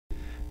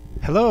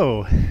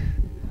Hello.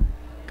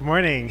 Good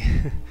morning.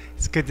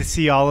 It's good to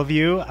see all of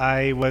you.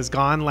 I was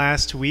gone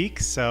last week,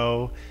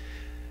 so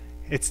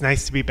it's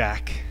nice to be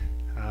back.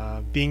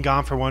 Being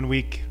gone for 1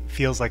 week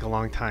feels like a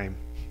long time.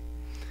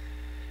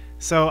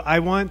 So I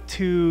want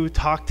to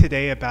talk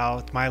today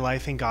about my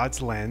life in God's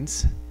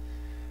lens.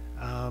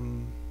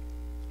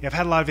 I've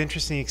had a lot of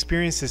interesting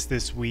experiences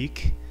this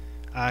week.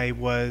 I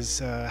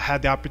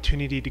had the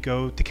opportunity to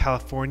go to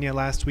California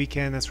last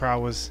weekend. That's where I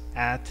was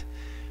at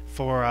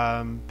for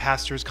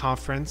pastors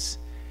conference,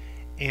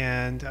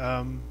 and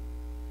I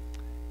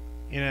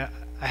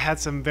had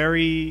some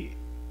very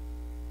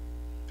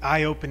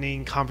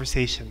eye-opening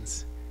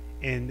conversations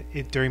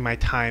during my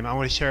time. I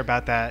want to share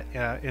about that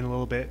in a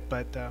little bit,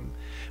 but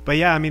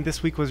yeah, I mean,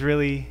 this week was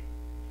really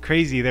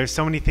crazy. There's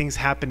so many things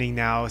happening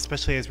now,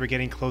 especially as we're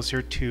getting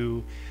closer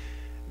to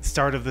the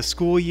start of the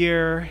school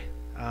year.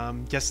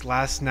 Just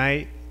last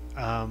night,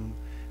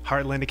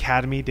 Heartland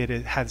Academy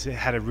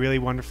had a really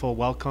wonderful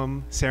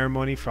welcome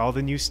ceremony for all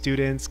the new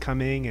students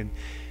coming and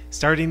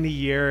starting the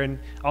year, and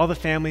all the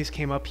families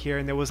came up here,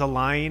 and there was a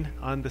line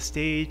on the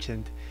stage,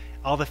 and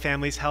all the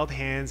families held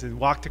hands and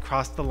walked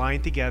across the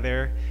line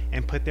together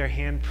and put their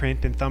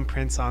handprint and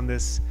thumbprints on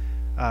this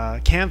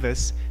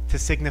canvas to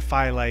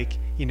signify, like,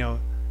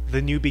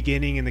 the new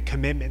beginning and the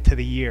commitment to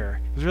the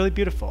year. It was really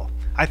beautiful,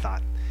 I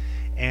thought.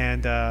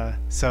 And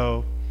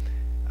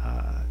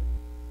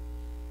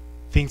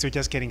things are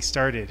just getting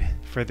started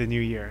for the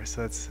new year,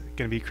 so that's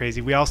going to be crazy.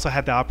 We also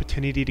had the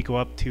opportunity to go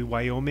up to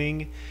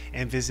Wyoming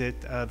and visit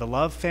the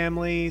Love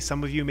family.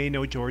 Some of you may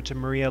know George and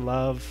Maria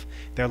Love.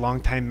 They're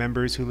longtime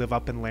members who live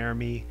up in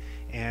Laramie,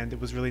 and it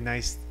was really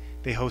nice.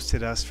 They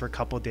hosted us for a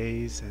couple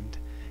days, and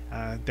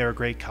they're a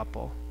great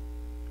couple.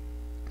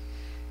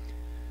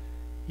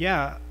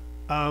 Yeah.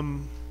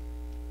 And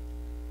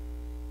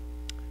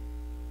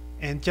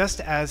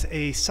just as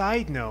a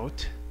side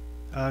note,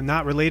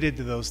 not related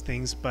to those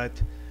things, but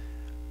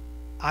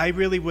I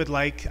really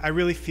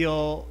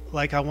feel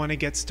like I want to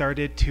get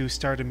started to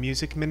start a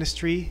music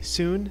ministry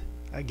soon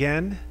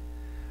again.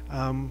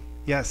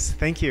 Yes,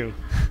 thank you.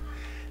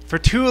 For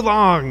too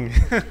long,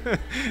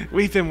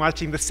 we've been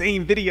watching the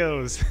same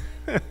videos.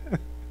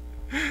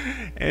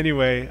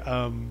 Anyway,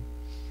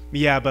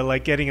 yeah, but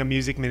like getting a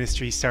music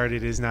ministry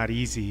started is not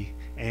easy.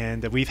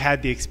 And we've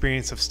had the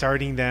experience of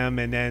starting them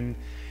and then,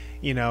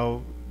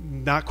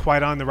 not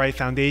quite on the right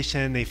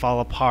foundation, they fall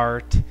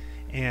apart.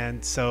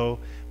 And so,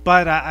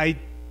 but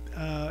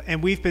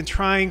and we've been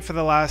trying for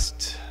the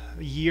last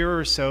year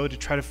or so to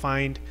try to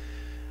find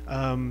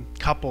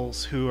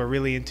couples who are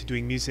really into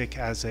doing music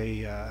as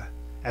a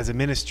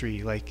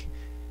ministry. Like,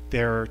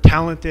 they're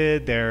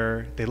talented,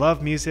 they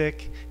love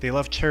music, they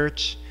love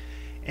church,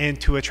 and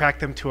to attract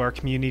them to our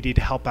community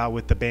to help out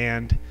with the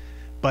band,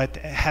 but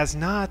it has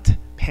not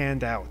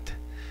panned out.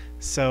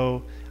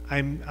 So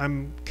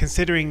I'm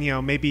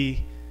considering,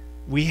 maybe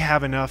we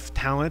have enough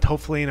talent,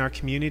 hopefully, in our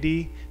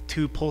community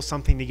to pull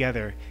something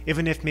together,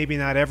 even if maybe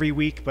not every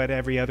week, but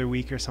every other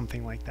week or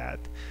something like that.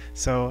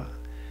 So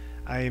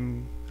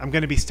I'm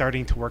going to be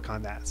starting to work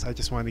on that. So I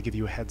just wanted to give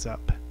you a heads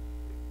up.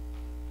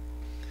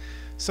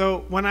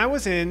 So when I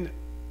was in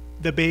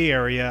the Bay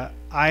Area,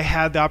 I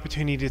had the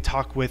opportunity to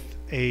talk with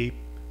a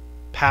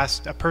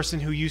person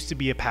who used to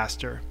be a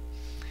pastor,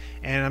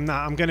 and I'm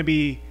not going to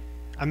be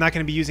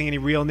using any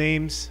real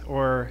names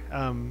or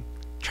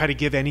try to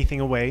give anything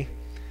away,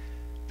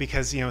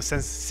 because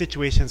since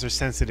situations are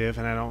sensitive,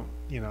 and I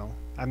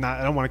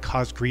don't want to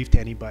cause grief to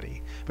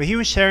anybody. But he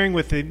was sharing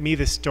with me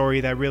this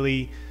story that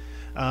really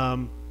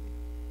kind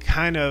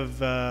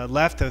of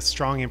left a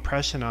strong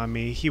impression on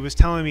me. He was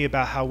telling me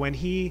about how when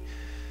he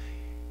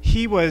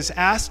was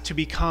asked to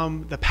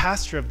become the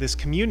pastor of this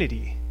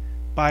community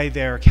by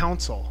their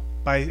council,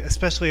 by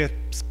especially a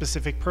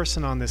specific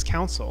person on this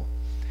council,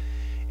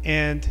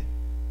 and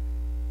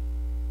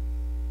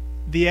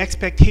the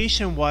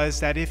expectation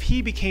was that if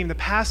he became the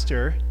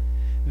pastor,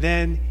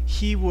 then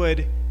he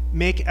would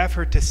make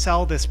effort to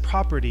sell this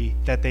property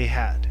that they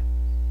had.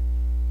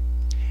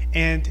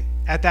 And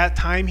at that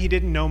time, he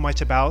didn't know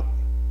much about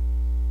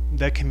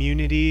the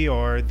community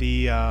or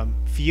the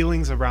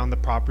feelings around the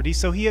property,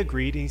 so he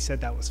agreed, and he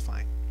said that was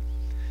fine.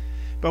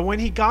 But when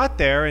he got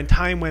there and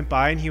time went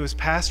by and he was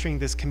pastoring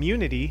this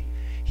community,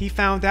 he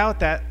found out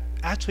that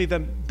actually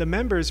the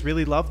members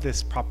really love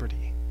this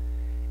property,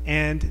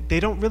 and they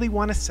don't really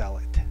want to sell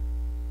it.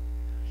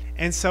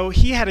 And so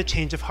he had a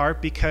change of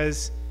heart,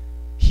 because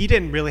he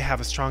didn't really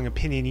have a strong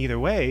opinion either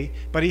way,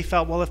 but he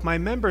felt, well, if my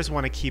members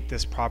want to keep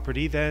this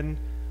property, then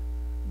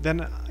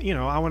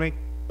I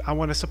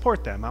want to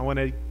support them. I want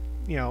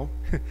to,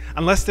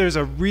 unless there's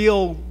a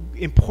real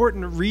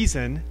important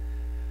reason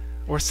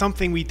or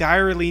something we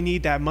direly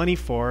need that money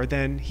for,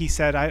 then he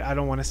said, I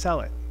don't want to sell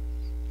it.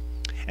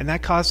 And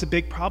that caused a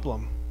big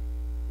problem.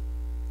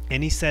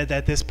 And he said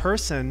that this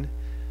person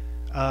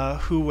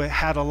who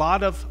had a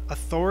lot of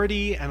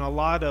authority and a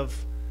lot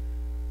of,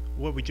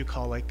 what would you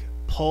call, like,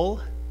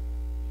 pull,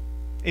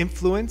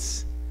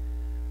 influence,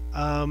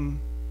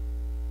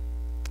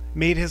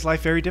 made his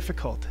life very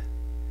difficult,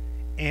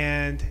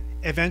 and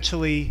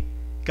eventually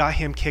got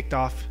him kicked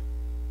off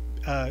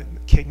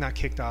not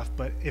kicked off,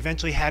 but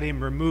eventually had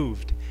him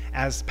removed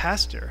as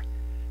pastor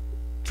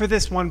for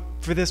this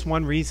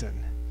one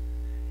reason.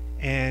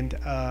 And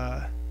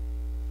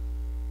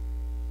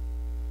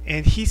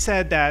he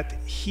said that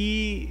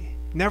he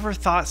never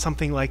thought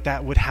something like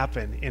that would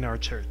happen in our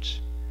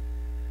church.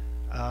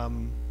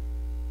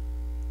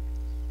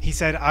 He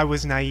said, I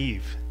was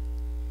naive.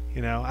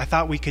 I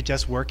thought we could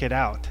just work it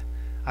out.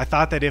 I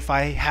thought that if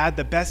I had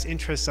the best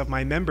interests of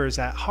my members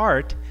at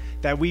heart,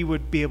 that we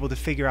would be able to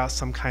figure out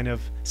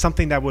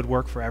something that would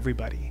work for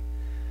everybody.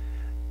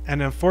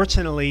 And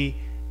unfortunately,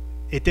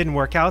 it didn't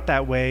work out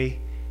that way.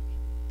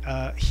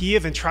 He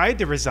even tried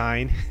to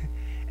resign,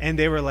 and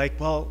they were like,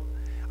 well,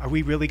 are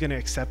we really going to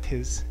accept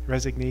his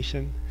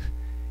resignation?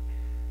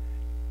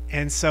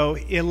 And so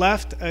it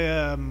left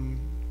a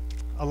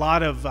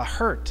lot of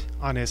hurt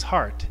on his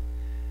heart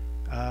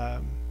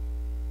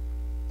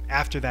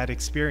after that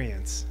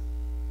experience.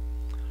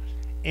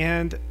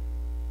 And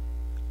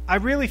I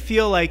really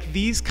feel like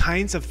these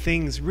kinds of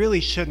things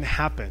really shouldn't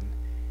happen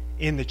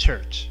in the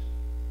church.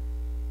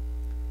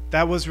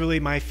 That was really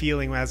my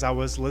feeling as I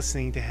was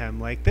listening to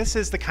him. Like, this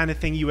is the kind of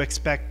thing you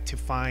expect to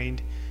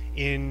find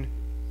in,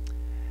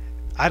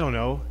 I don't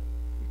know,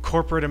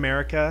 corporate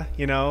America,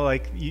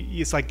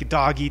 it's like a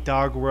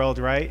dog-eat-dog world,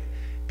 right?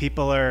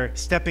 People are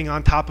stepping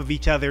on top of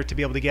each other to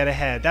be able to get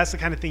ahead. That's the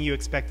kind of thing you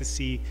expect to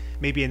see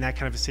maybe in that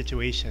kind of a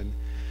situation.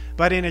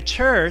 But in a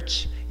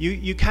church,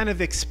 you kind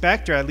of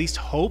expect, or at least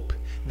hope,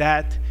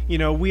 that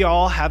we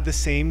all have the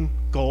same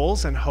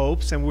goals and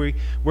hopes, and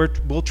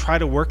we'll try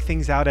to work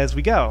things out as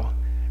we go,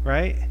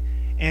 right?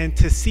 And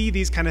to see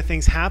these kind of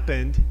things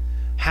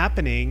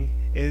happening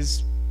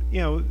is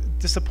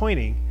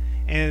disappointing.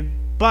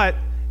 But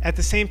at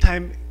the same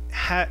time,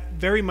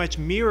 very much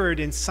mirrored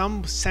in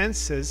some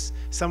senses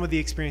some of the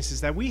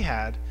experiences that we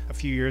had a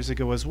few years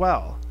ago as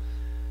well.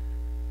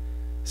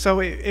 So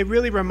it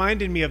really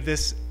reminded me of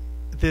this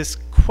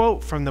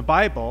quote from the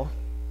Bible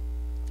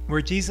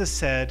where Jesus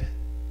said,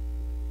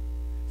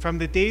 "From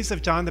the days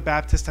of John the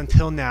Baptist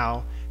until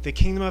now, the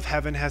kingdom of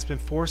heaven has been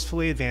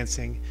forcefully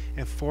advancing,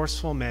 and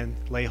forceful men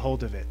lay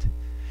hold of it."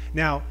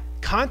 Now,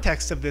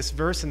 context of this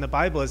verse in the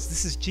Bible is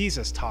this is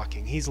Jesus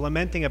talking. He's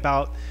lamenting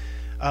about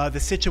the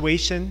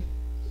situation.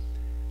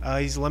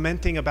 He's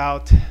lamenting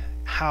about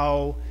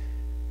how,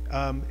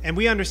 and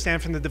we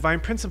understand from the divine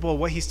principle,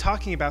 what he's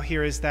talking about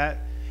here is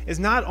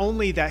not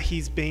only that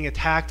he's being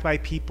attacked by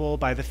people,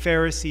 by the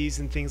Pharisees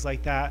and things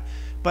like that,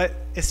 but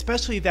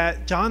especially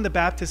that John the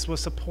Baptist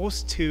was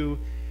supposed to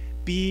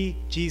be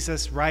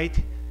Jesus'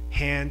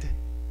 right-hand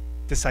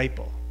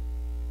disciple.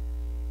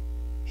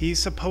 He's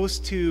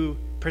supposed to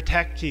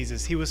protect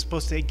Jesus. He was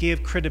supposed to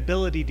give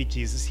credibility to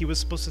Jesus. He was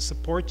supposed to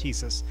support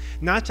Jesus,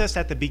 not just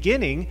at the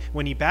beginning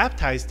when he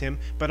baptized him,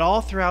 but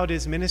all throughout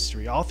his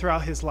ministry, all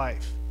throughout his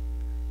life.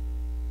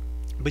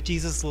 But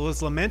Jesus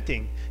was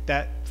lamenting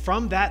that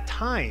from that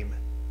time,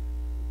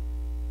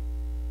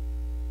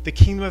 the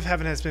kingdom of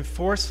heaven has been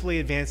forcefully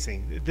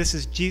advancing. This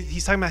is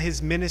he's talking about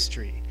his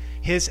ministry,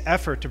 his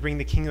effort to bring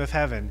the kingdom of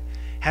heaven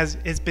has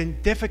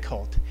been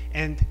difficult,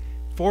 and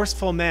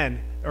forceful men,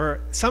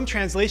 or some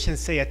translations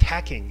say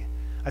attacking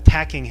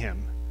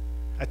him,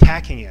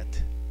 attacking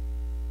it.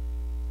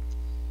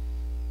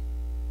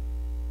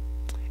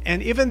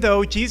 And even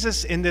though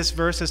Jesus in this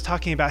verse is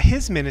talking about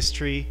his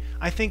ministry,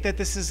 I think that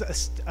this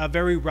is a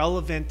very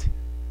relevant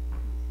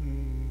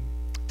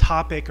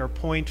topic or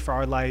point for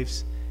our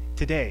lives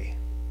today.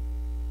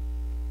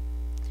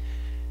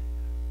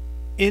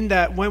 In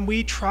that when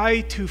we try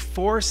to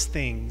force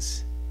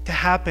things to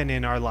happen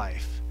in our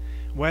life,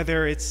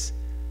 whether it's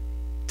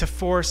to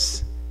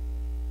force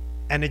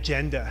an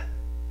agenda,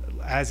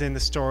 as in the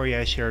story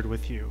I shared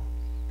with you,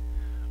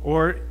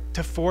 or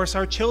to force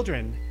our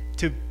children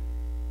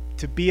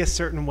to be a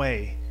certain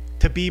way,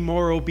 to be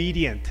more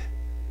obedient,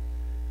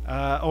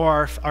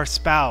 or our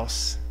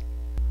spouse,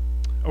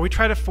 or we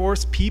try to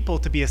force people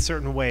to be a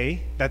certain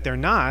way that they're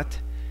not,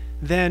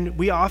 then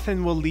we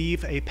often will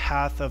leave a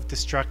path of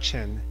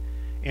destruction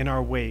in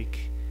our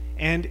wake.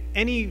 And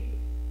any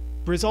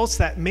results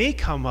that may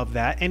come of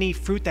that, any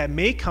fruit that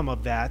may come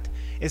of that,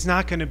 is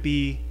not going to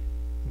be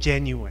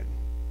genuine.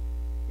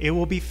 It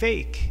will be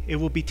fake. It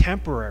will be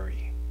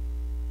temporary.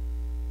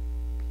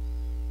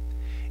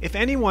 If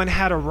anyone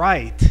had a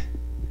right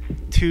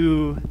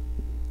to,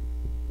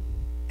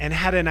 and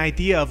had an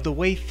idea of the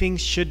way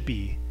things should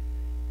be,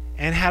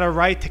 and had a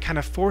right to kind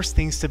of force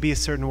things to be a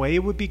certain way,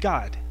 it would be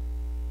God.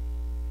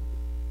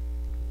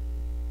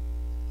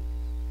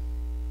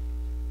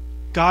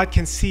 God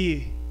can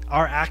see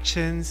our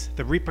actions,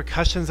 the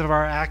repercussions of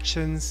our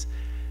actions.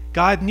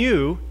 God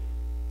knew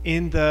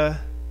in the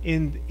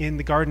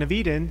Garden of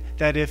Eden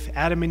that if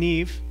Adam and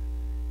Eve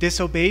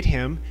disobeyed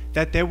him,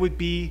 that there would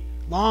be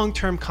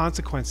long-term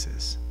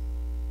consequences.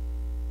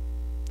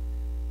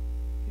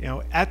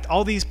 At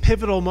all these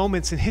pivotal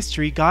moments in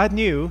history, God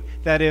knew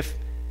that if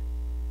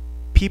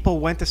people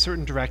went a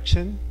certain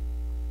direction,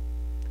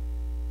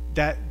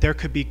 that there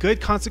could be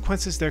good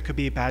consequences, there could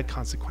be bad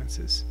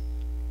consequences.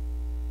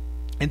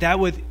 And that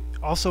would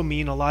also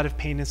mean a lot of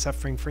pain and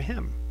suffering for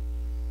him.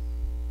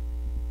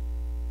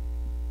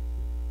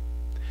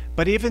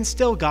 But even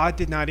still, God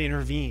did not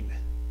intervene.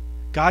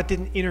 God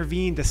didn't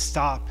intervene to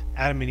stop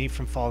Adam and Eve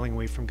from falling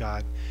away from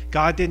God.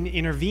 God didn't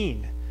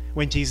intervene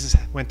when Jesus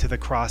went to the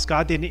cross.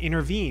 God didn't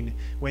intervene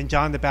when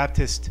John the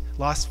Baptist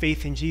lost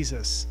faith in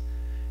Jesus.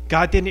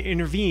 God didn't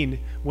intervene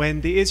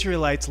when the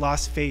Israelites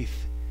lost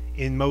faith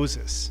in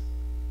Moses.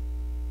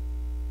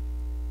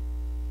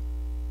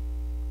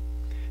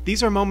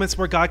 These are moments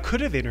where God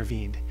could have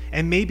intervened,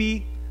 and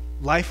maybe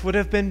life would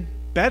have been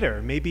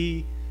better.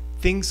 Maybe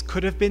things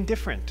could have been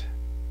different.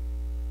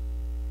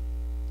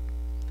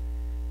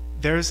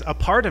 There's a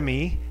part of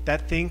me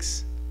that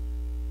thinks,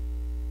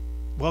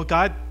 well,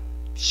 God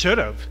should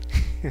have.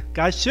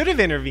 God should have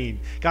intervened.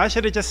 God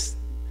should have just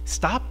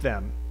stopped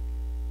them.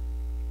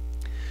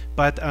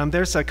 But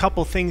there's a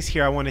couple things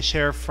here I want to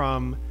share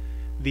from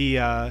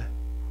the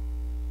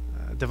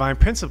Divine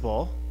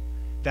Principle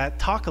that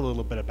talk a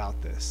little bit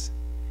about this.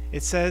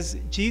 It says,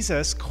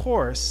 Jesus'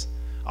 course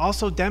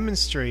also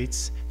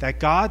demonstrates that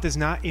God does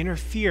not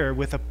interfere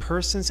with a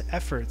person's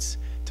efforts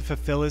to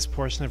fulfill his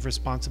portion of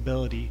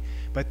responsibility,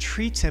 but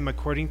treats him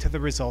according to the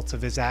results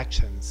of his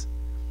actions.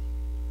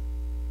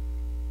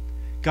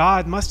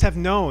 God must have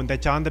known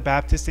that John the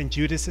Baptist and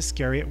Judas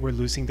Iscariot were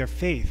losing their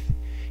faith.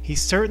 He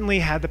certainly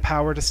had the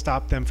power to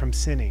stop them from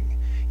sinning.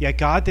 Yet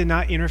God did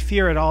not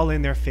interfere at all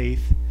in their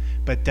faith,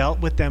 but dealt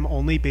with them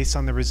only based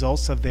on the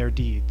results of their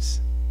deeds.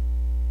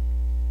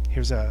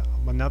 Here's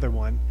another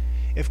one.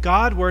 If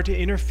God were to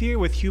interfere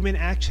with human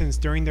actions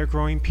during their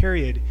growing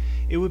period,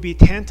 it would be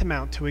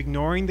tantamount to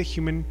ignoring the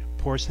human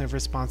portion of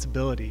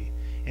responsibility.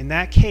 In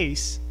that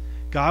case,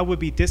 God would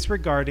be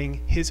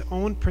disregarding his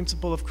own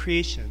principle of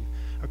creation,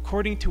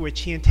 according to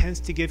which he intends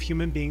to give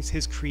human beings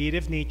his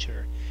creative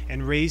nature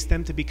and raise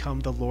them to become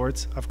the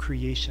lords of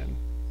creation.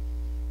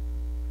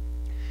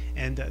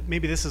 And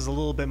maybe this is a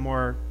little bit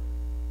more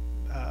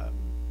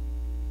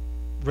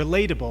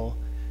relatable.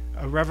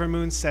 Reverend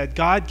Moon said,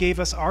 God gave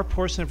us our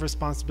portion of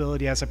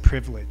responsibility as a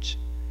privilege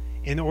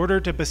in order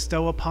to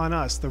bestow upon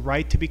us the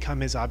right to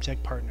become his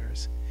object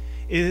partners.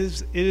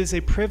 It is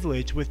a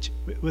privilege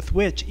with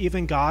which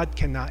even God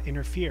cannot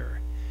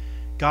interfere.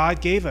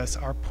 God gave us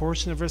our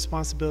portion of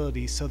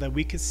responsibility so that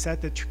we could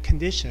set the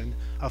condition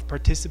of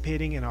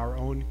participating in our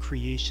own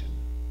creation.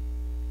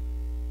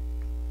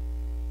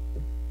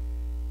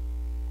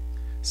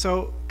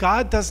 So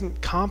God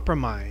doesn't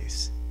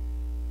compromise.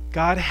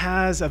 God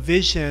has a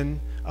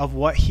vision of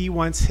what he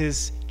wants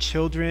his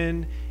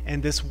children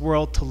and this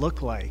world to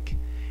look like.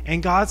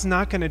 And God's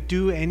not going to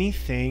do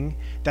anything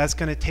that's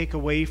going to take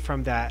away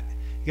from that.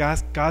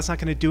 God's not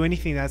going to do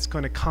anything that's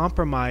going to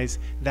compromise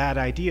that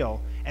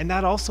ideal. And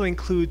that also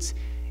includes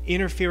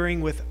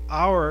interfering with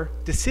our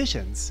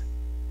decisions.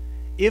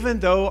 Even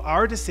though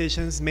our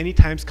decisions many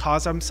times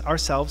cause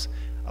ourselves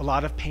a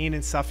lot of pain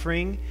and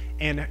suffering,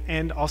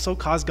 and also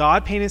cause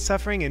God pain and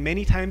suffering, and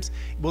many times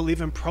will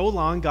even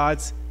prolong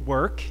God's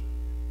work,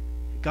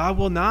 God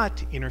will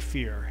not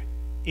interfere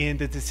in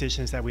the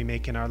decisions that we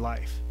make in our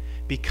life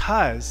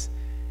because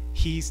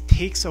he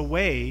takes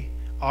away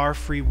our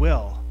free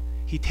will.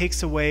 He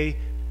takes away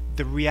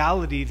the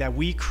reality that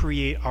we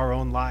create our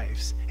own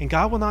lives. And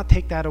God will not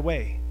take that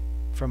away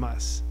from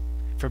us,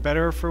 for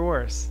better or for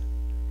worse.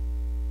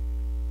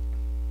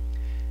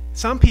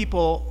 Some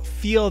people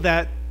feel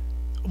that,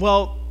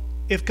 well,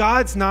 if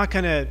God's not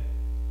going to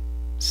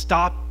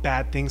stop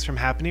bad things from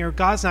happening, or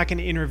God's not going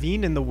to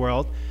intervene in the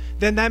world,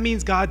 then that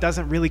means God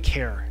doesn't really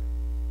care,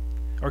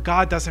 or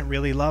God doesn't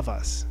really love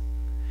us.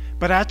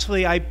 But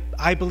actually,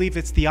 I believe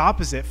it's the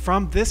opposite.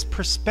 From this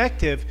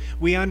perspective,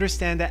 we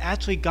understand that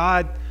actually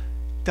God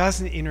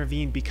doesn't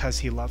intervene because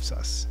he loves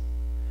us.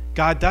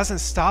 God doesn't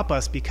stop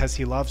us because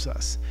he loves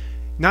us.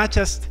 Not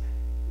just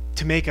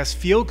to make us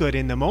feel good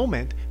in the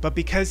moment, but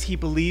because he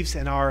believes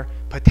in our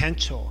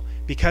potential,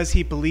 because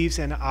he believes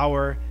in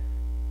our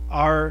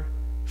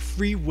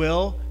free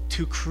will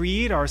to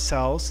create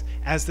ourselves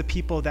as the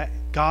people that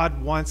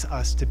God wants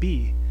us to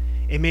be.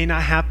 It may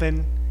not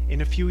happen in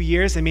a few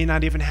years, it may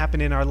not even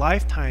happen in our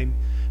lifetime,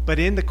 but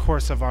in the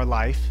course of our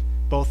life,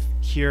 both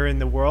here in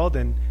the world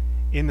and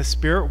in the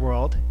spirit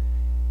world,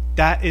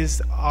 that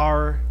is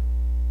our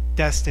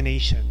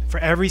destination for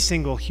every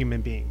single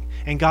human being.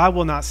 And God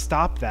will not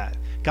stop that.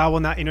 God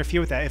will not interfere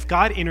with that. If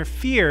God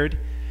interfered,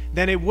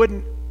 then it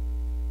wouldn't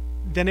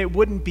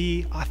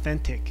be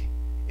authentic.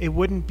 It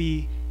wouldn't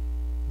be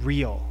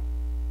real.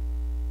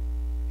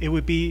 It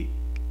would be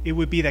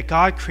that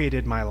God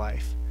created my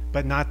life,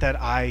 but not that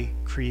I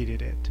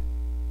created it.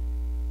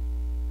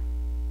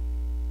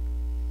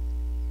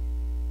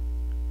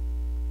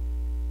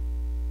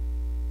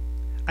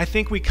 I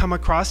think we come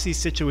across these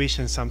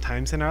situations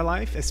sometimes in our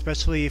life,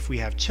 especially if we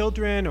have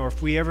children, or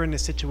if we ever in a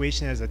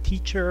situation as a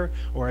teacher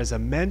or as a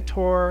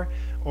mentor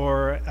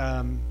or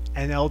an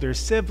elder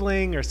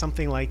sibling or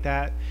something like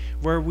that,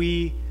 where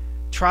we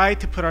try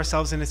to put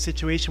ourselves in a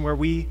situation where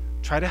we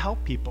try to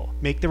help people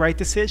make the right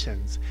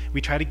decisions.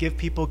 We try to give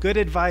people good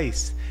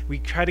advice. We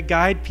try to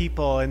guide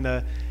people in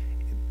the,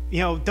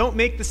 don't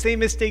make the same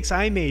mistakes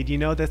I made.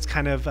 That's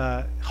kind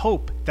of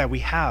hope that we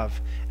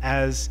have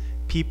as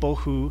people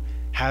who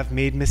have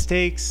made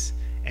mistakes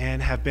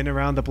and have been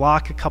around the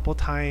block a couple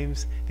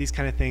times, these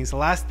kind of things. The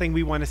last thing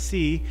we want to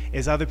see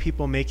is other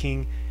people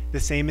making the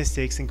same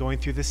mistakes and going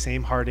through the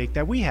same heartache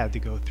that we had to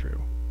go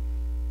through.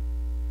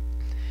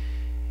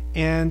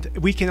 And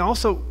we can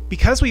also,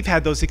 because we've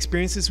had those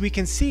experiences, we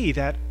can see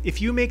that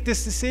if you make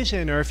this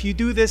decision or if you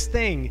do this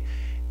thing,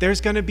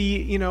 there's going to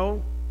be, you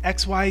know,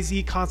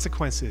 XYZ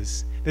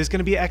consequences. There's going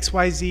to be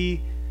XYZ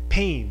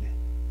pain.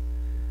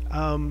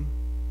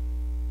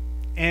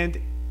 And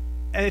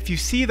if you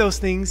see those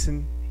things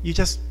and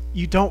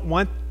you don't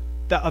want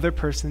the other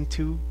person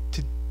to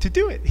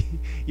do it.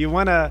 You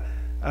want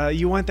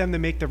them to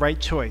make the right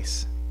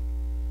choice.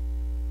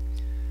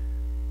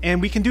 And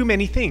we can do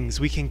many things.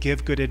 We can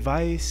give good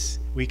advice.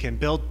 We can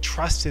build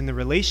trust in the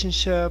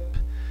relationship.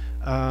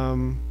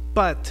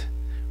 But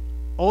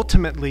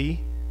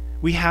ultimately,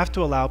 we have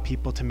to allow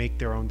people to make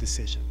their own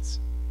decisions.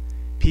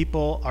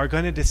 People are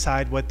going to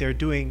decide what they're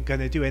going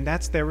to do, and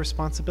that's their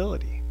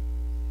responsibility.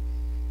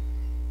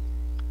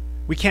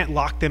 We can't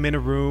lock them in a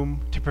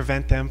room to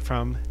prevent them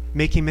from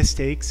making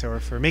mistakes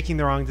or for making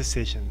the wrong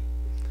decision,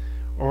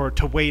 or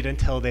to wait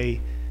until they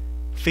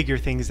figure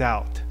things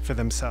out for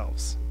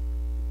themselves.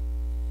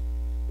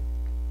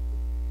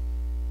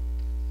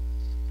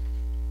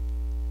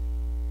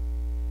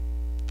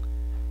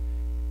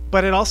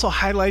 But it also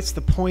highlights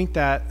the point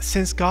that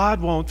since God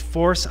won't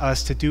force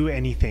us to do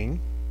anything,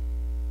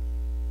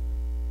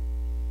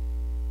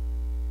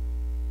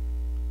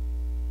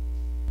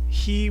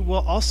 He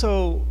will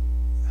also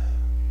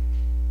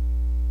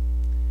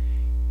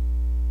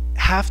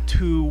have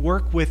to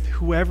work with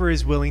whoever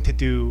is willing to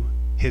do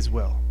His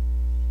will.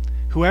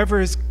 Whoever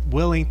is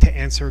willing to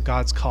answer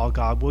God's call,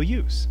 God will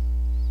use.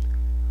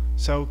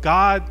 So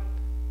God,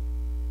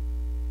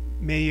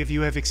 many of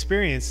you have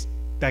experienced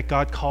that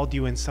God called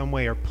you in some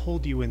way or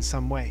pulled you in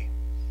some way.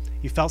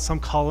 You felt some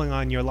calling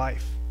on your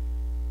life.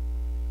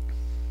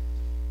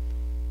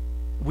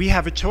 We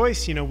have a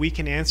choice, you know, we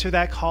can answer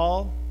that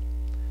call,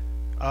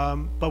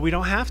 but we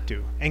don't have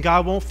to, and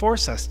God won't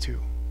force us to.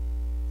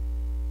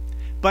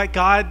 But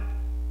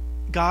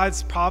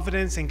God's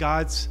providence and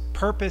God's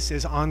purpose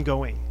is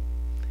ongoing.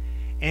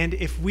 And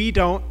if we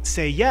don't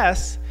say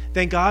yes,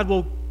 then God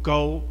will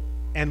go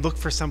and look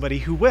for somebody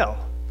who will.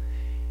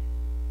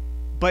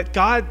 But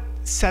God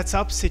sets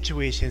up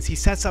situations, He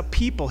sets up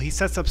people, He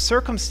sets up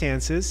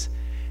circumstances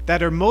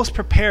that are most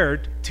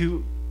prepared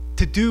to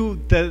do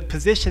the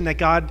position that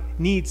God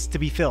needs to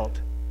be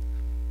filled.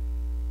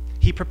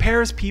 He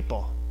prepares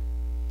people.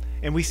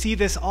 And we see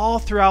this all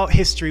throughout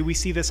history. We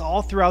see this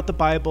all throughout the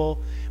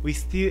Bible. We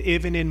see it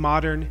even in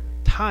modern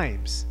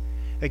times,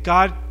 that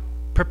God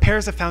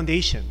prepares a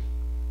foundation.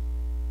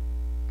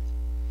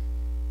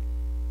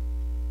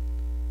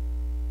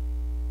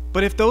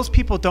 But if those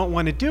people don't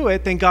want to do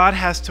it, then God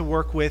has to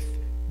work with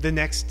the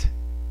next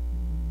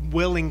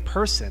willing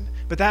person.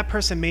 But that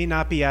person may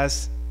not be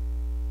as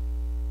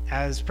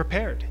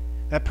prepared.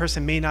 That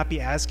person may not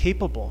be as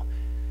capable.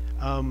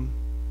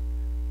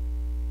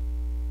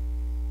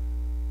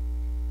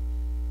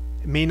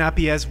 It may not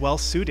be as well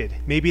suited.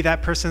 Maybe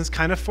that person's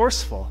kind of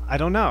forceful. I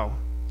don't know.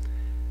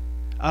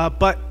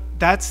 But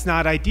that's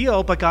not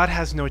ideal, but God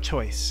has no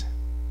choice.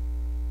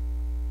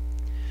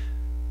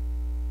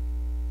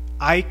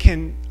 I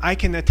can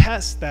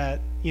attest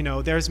that, you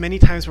know, there's many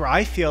times where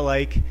I feel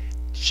like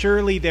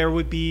surely there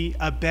would be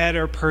a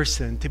better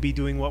person to be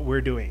doing what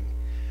we're doing.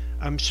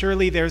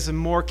 Surely there's a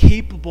more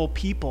capable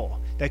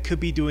people that could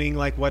be doing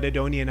like what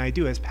Adonia and I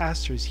do as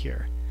pastors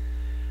here.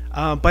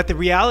 But the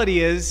reality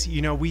is,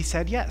 you know, we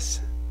said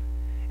yes.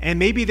 And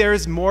maybe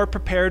there's more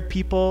prepared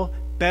people,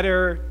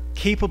 better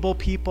capable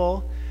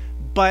people,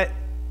 but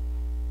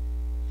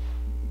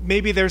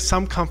maybe there's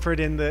some comfort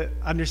in the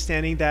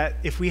understanding that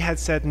if we had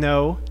said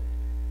no,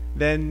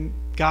 then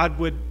God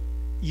would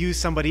use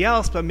somebody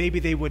else, but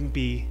maybe they wouldn't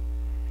be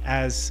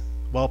as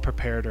well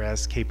prepared or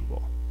as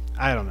capable.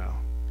 I don't know.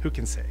 Who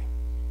can say?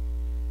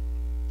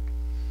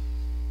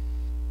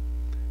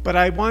 But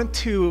I want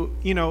to,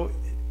 you know,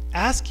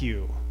 ask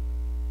you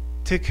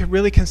to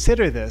really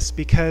consider this,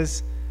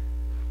 because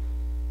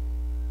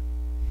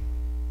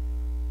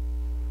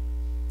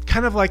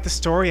kind of like the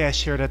story I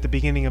shared at the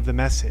beginning of the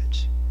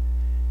message,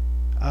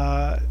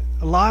 a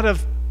lot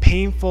of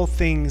painful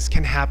things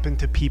can happen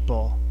to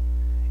people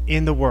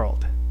in the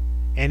world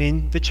and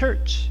in the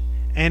church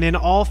and in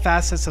all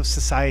facets of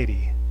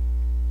society.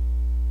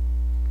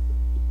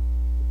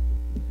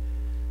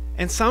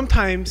 And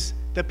sometimes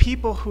the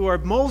people who are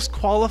most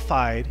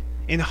qualified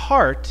in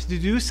heart to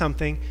do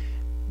something,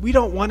 we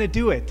don't want to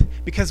do it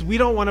because we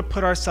don't want to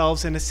put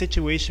ourselves in a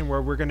situation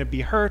where we're going to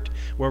be hurt,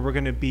 where we're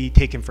going to be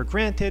taken for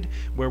granted,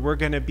 where we're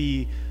going to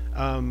be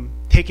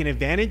taken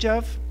advantage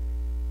of.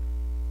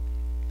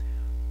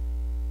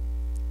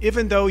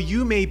 Even though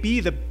you may be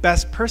the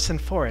best person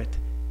for it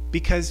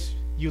because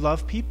you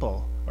love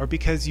people or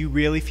because you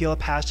really feel a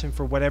passion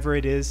for whatever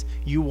it is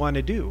you want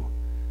to do.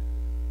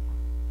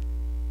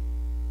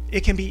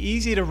 It can be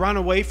easy to run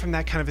away from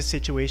that kind of a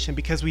situation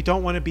because we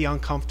don't want to be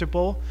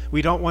uncomfortable.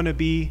 We don't want to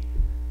be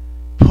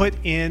put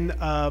in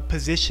a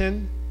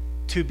position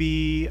to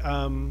be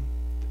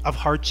of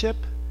hardship.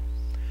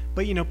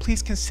 But,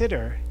 please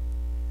consider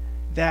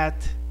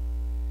that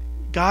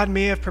God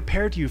may have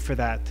prepared you for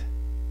that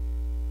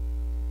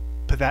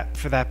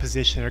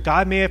position, or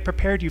God may have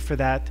prepared you for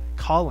that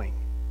calling.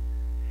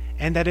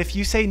 And that if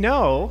you say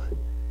no,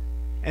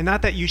 and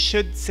not that you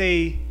should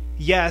say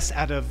yes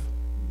out of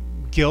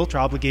guilt or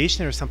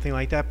obligation or something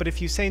like that, but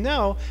if you say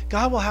no,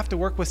 God will have to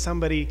work with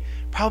somebody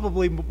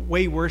probably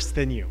way worse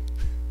than you.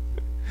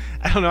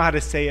 I don't know how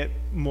to say it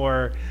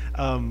more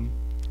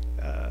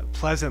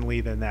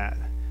pleasantly than that.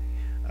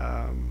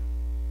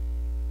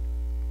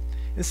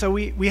 And so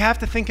we have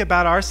to think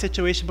about our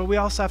situation, but we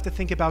also have to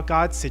think about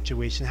God's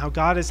situation, how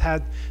God has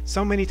had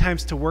so many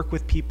times to work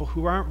with people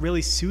who aren't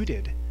really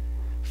suited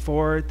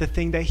for the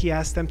thing that he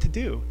asked them to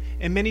do.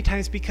 And many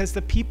times because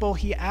the people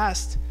he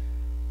asked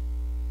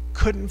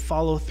couldn't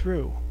follow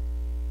through.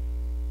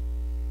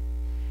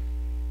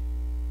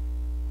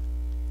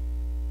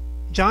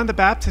 John the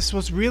Baptist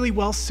was really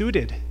well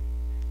suited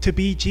to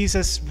be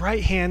Jesus'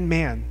 right-hand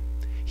man.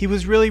 He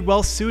was really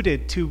well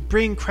suited to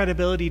bring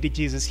credibility to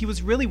Jesus. He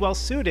was really well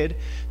suited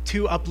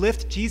to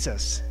uplift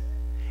Jesus.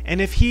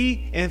 And if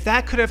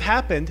that could have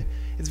happened,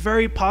 it's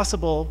very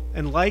possible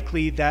and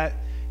likely that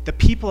the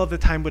people of the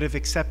time would have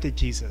accepted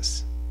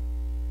Jesus.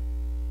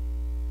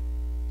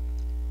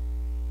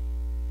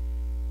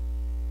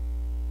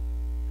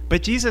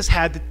 But Jesus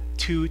had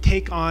to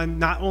take on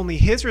not only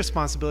his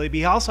responsibility, but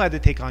he also had to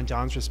take on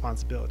John's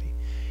responsibility.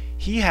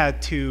 He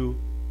had to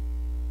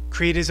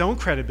create his own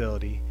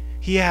credibility.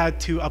 He had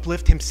to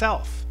uplift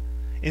himself.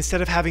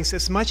 Instead of having,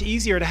 it's much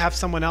easier to have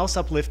someone else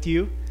uplift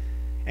you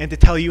and to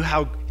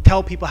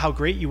tell people how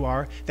great you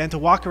are than to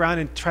walk around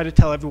and try to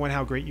tell everyone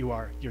how great you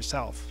are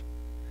yourself.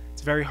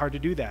 It's very hard to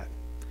do that.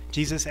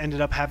 Jesus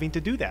ended up having to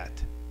do that.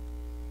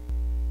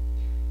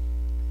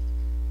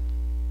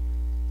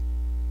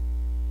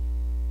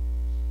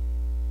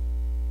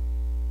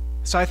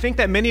 So I think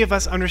that many of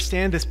us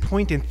understand this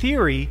point in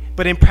theory,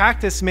 but in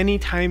practice, many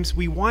times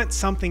we want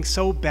something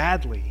so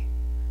badly.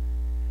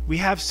 We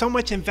have so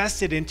much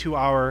invested into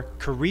our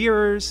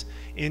careers,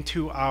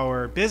 into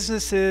our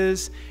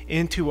businesses,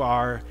 into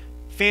our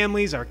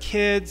families, our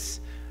kids,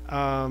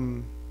 our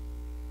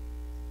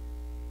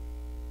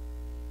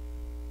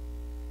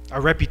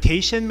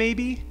reputation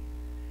maybe,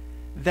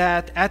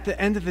 that at the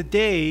end of the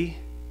day,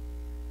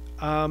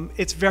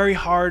 it's very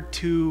hard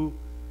to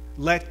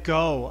let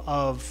go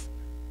of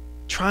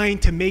trying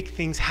to make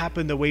things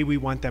happen the way we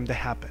want them to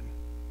happen.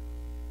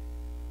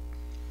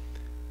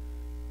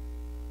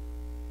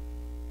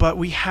 But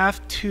we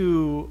have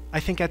to, I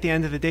think at the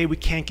end of the day, we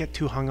can't get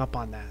too hung up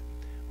on that.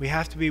 We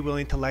have to be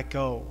willing to let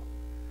go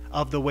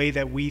of the way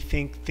that we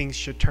think things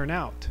should turn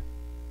out.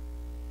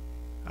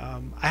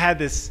 I had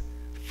this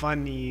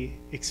funny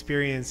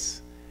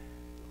experience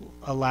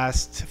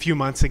last few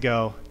months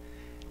ago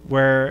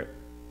where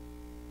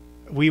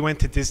we went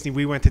to Disney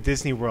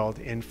World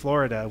in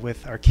Florida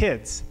with our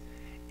kids.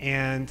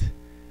 And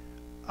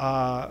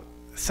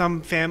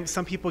some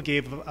people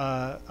gave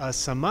us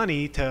some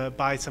money to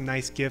buy some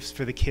nice gifts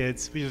for the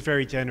kids, which was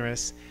very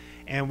generous.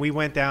 And we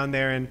went down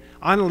there, and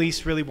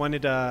Annalise really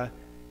wanted a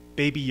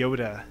Baby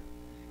Yoda,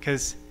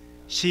 because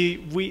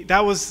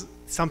that was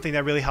something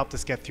that really helped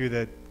us get through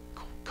the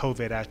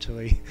COVID.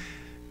 Actually,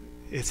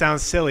 it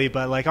sounds silly,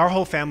 but like our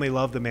whole family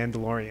loved The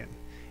Mandalorian,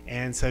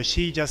 and so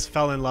she just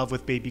fell in love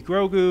with Baby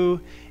Grogu.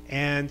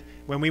 And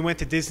when we went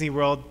to Disney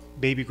World,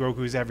 Baby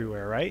Grogu's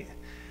everywhere, right?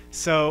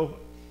 So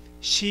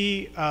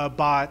we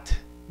bought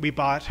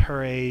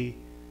her a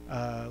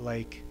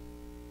like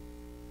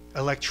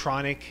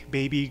electronic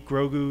Baby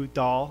Grogu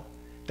doll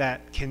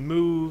that can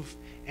move,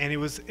 and it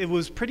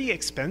was pretty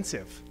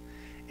expensive,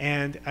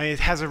 and it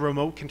has a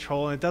remote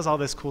control and it does all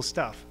this cool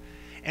stuff.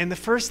 And the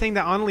first thing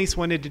that Annalise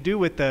wanted to do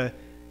with the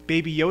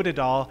Baby Yoda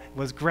doll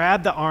was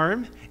grab the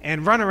arm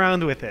and run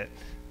around with it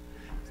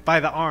by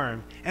the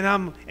arm. And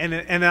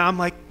I'm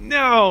like,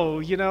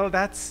 no,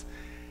 that's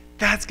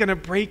gonna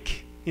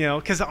break.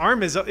 Because the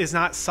arm is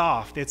not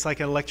soft. It's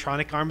like an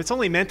electronic arm. It's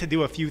only meant to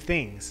do a few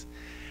things.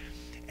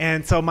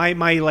 And so my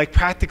like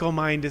practical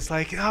mind is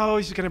like,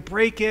 oh, she's gonna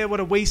break it. What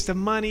a waste of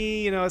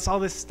money. It's all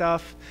this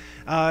stuff.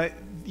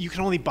 You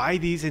can only buy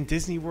these in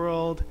Disney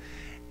World.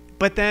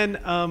 But then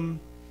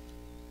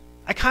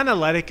I kind of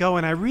let it go,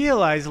 and I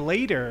realized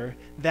later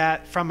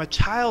that from a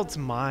child's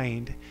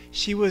mind,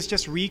 she was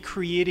just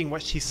recreating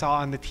what she saw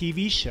on the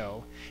TV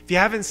show. If you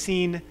haven't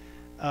seen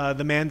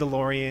The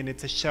Mandalorian,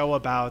 it's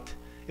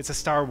a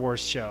Star Wars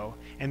show,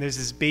 and there's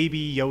this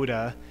Baby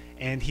Yoda,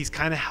 and he's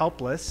kind of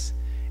helpless,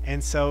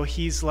 and so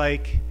he's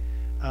like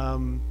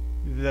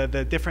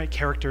the different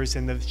characters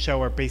in the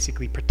show are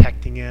basically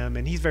protecting him,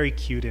 and he's very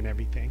cute and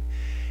everything.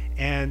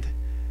 And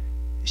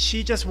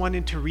she just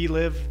wanted to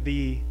relive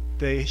the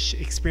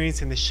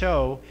experience in the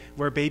show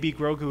where Baby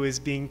Grogu is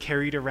being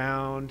carried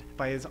around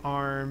by his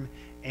arm,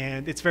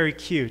 and it's very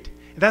cute.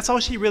 That's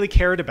all she really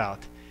cared about.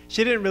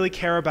 She didn't really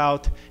care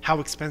about how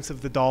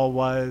expensive the doll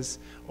was,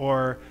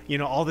 or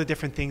all the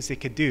different things it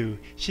could do.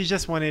 She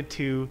just wanted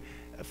to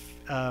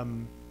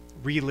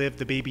relive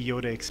the Baby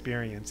Yoda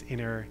experience in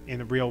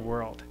the real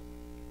world.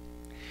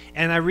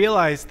 And I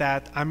realized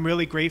that I'm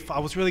really grateful. I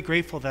was really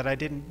grateful that I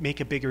didn't make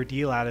a bigger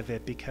deal out of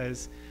it,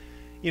 because,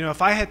 you know,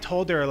 if I had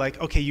told her,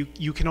 like, okay,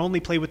 you can only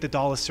play with the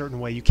doll a certain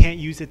way, you can't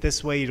use it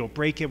this way, it'll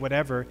break it,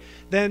 whatever,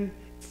 then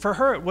for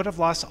her it would have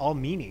lost all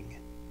meaning.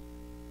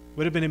 It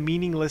would have been a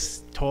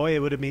meaningless toy, it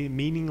would have been a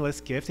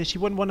meaningless gift, and she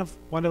wouldn't have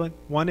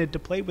wanted to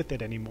play with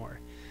it anymore.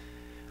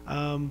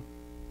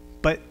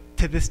 But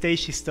to this day,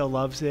 she still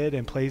loves it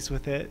and plays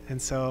with it,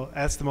 and so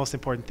that's the most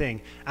important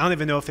thing. I don't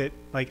even know if it,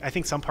 like, I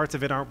think some parts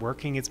of it aren't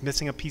working. It's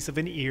missing a piece of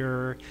an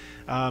ear.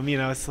 You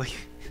know, it's like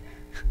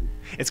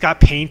it's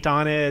got paint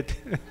on it.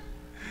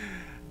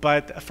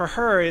 But for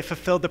her, it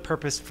fulfilled the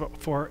purpose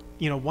for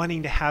you know,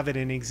 wanting to have it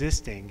and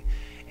existing.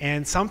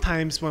 And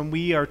sometimes when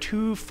we are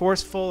too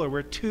forceful or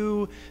we're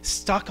too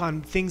stuck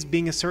on things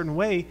being a certain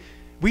way,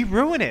 we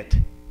ruin it.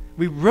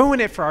 We ruin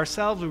it for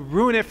ourselves. We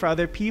ruin it for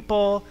other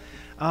people.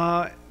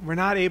 We're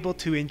not able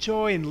to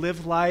enjoy and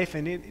live life,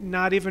 and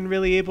not even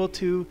really able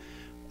to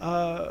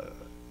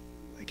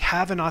like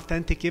have an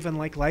authentic, even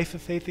like life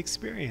of faith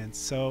experience.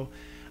 So,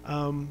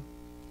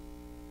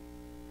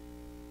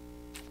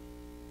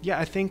 yeah,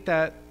 I think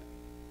that,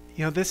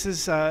 you know, this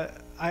is,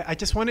 I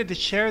just wanted to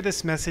share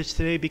this message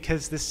today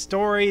because the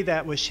story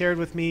that was shared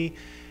with me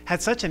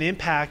had such an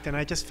impact, and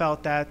I just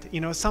felt that, you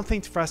know,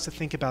 something for us to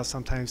think about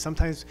sometimes.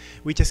 Sometimes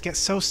we just get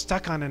so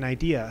stuck on an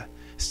idea,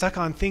 stuck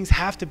on things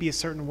have to be a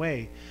certain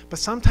way, but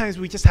sometimes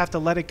we just have to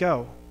let it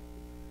go.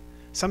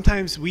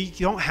 Sometimes we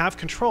don't have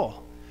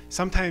control.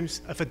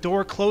 Sometimes if a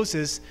door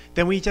closes,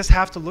 then we just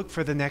have to look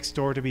for the next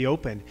door to be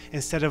open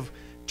instead of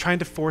trying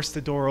to force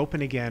the door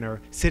open again,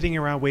 or sitting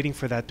around waiting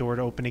for that door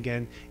to open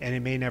again, and it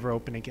may never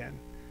open again.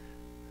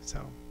 So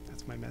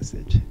that's my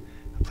message.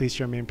 Please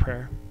join me in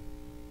prayer.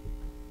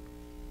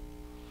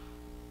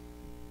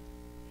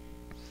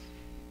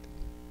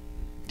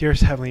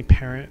 Dearest Heavenly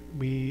Parent,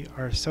 we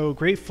are so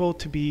grateful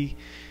to be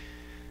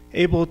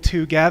able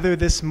to gather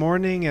this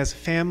morning as a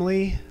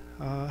family.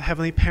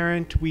 Heavenly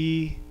Parent,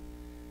 we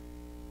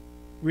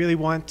really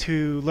want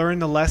to learn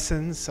the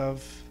lessons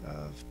of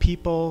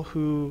people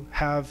who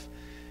have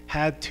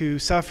had to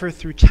suffer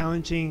through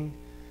challenging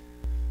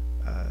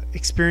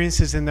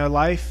experiences in their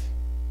life.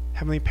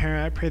 Heavenly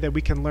Parent, I pray that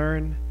we can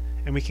learn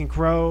and we can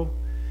grow.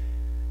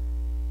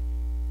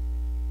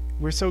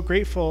 We're so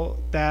grateful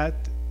that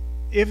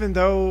even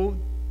though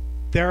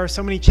there are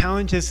so many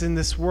challenges in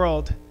this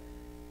world,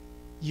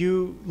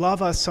 you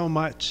love us so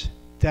much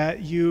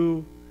that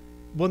you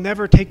will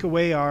never take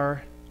away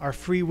our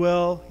free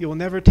will. You will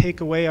never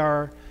take away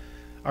our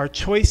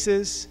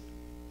choices,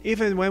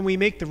 even when we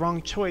make the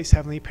wrong choice,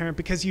 Heavenly Parent,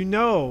 because you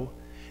know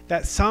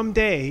that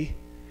someday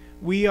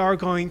we are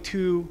going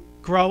to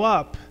grow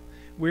up.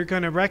 We're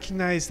going to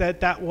recognize that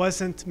that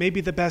wasn't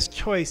maybe the best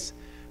choice,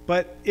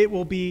 but it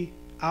will be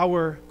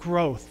our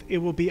growth. It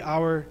will be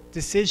our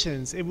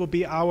decisions. It will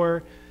be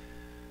our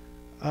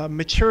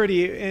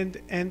maturity.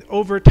 And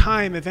over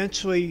time,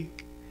 eventually,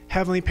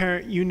 Heavenly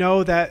Parent, you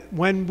know that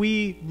when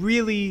we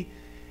really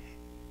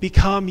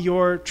become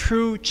your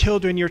true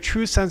children, your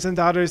true sons and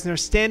daughters, and are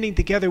standing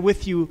together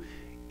with you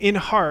in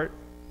heart,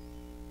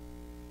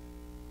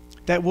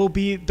 that will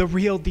be the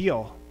real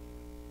deal.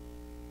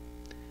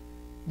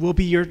 We'll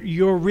be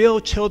your real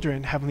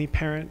children, Heavenly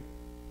Parent.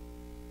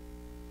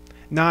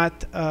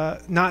 Not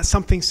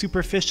something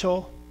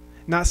superficial,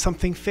 not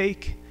something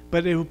fake,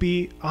 but it will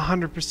be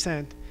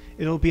 100%.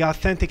 It'll be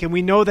authentic, and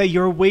we know that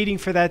you're waiting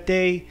for that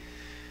day.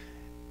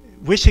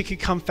 Wish it could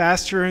come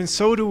faster, and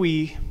so do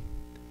we.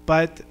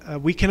 But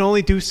we can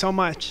only do so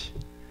much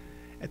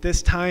at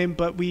this time.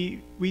 But we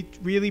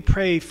really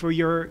pray for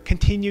your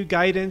continued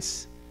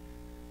guidance.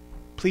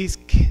 Please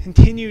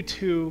continue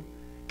to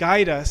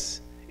guide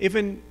us,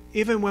 even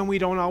when we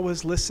don't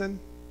always listen,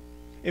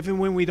 even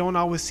when we don't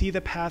always see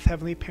the path,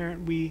 Heavenly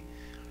Parent. We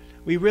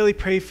really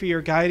pray for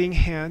your guiding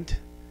hand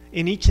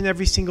in each and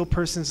every single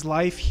person's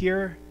life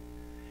here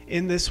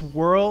in this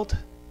world,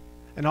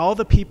 and all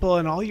the people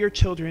and all your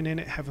children in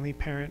it, Heavenly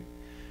Parent.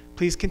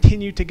 Please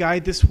continue to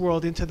guide this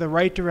world into the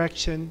right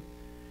direction,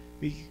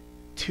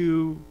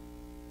 to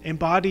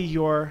embody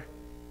your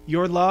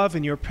love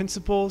and your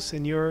principles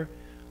and your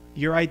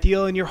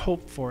ideal and your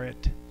hope for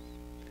it.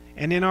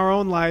 And in our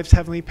own lives,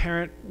 Heavenly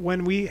Parent,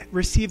 when we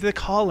receive the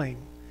calling,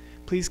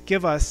 please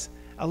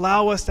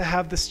allow us to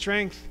have the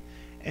strength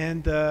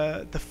and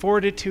the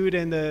fortitude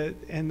and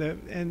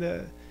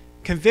the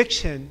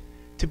conviction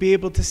to be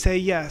able to say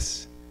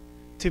yes,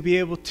 to be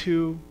able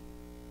to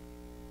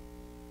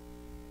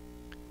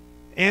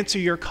answer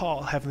your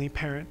call, Heavenly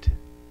Parent.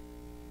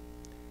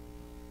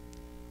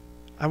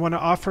 I want to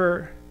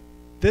offer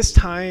this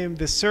time,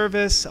 this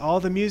service, all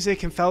the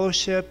music and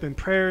fellowship and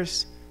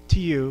prayers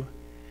to you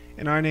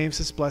in our names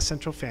as Blessed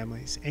Central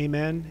Families.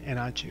 Amen and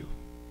Aju.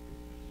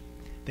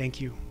 Thank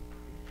you.